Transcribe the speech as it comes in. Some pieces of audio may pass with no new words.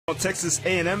Texas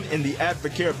A&M in the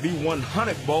Advocare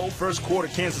V100 Bowl. First quarter,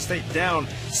 Kansas State down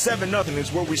 7-0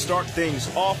 is where we start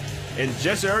things off. And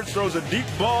Jesse Ertz throws a deep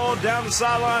ball down the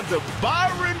sideline to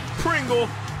Byron Pringle.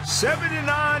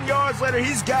 79 yards later,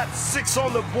 he's got 6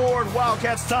 on the board.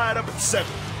 Wildcats tied up at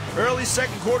 7. Early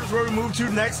second quarter is where we move to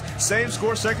next. Same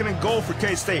score, second and goal for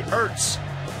K-State. Ertz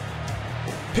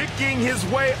picking his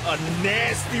way, a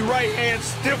nasty right hand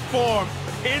stiff arm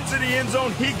into the end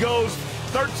zone. He goes.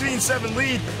 13-7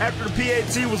 lead after the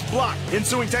PAT was blocked.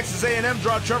 Ensuing Texas A&M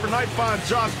draw, Trevor Knight finds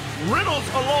Josh Reynolds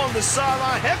along the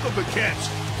sideline. Heck of a catch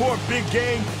for a big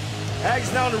gain.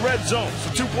 Aggies now in the red zone.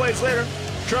 So 2 plays later,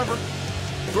 Trevor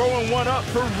throwing one up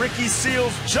for Ricky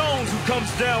Seals-Jones, who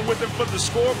comes down with it for the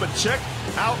score. But check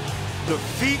out the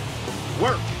feet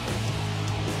work.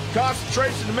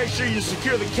 Concentration to make sure you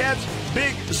secure the catch.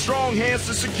 Big, strong hands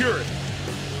to secure it.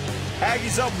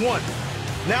 Aggies up 1.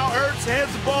 Now Ertz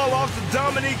hands the ball off to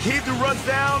Dominique. He runs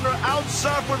down the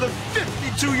outside for the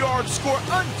 52-yard score,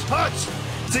 untouched,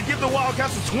 to give the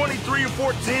Wildcats a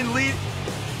 23-14 lead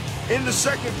in the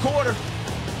second quarter.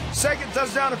 Second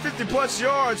touchdown to 50-plus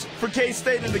yards for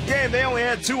K-State in the game. They only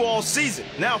had 2 all season.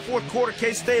 Now fourth quarter,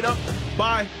 K-State up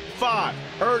by 5.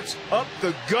 Ertz up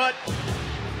the gut,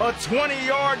 a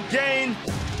 20-yard gain.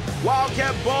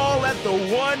 Wildcat ball at the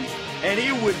 1. And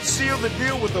he would seal the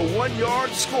deal with a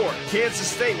 1-yard score. Kansas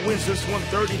State wins this one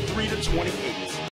 33-28.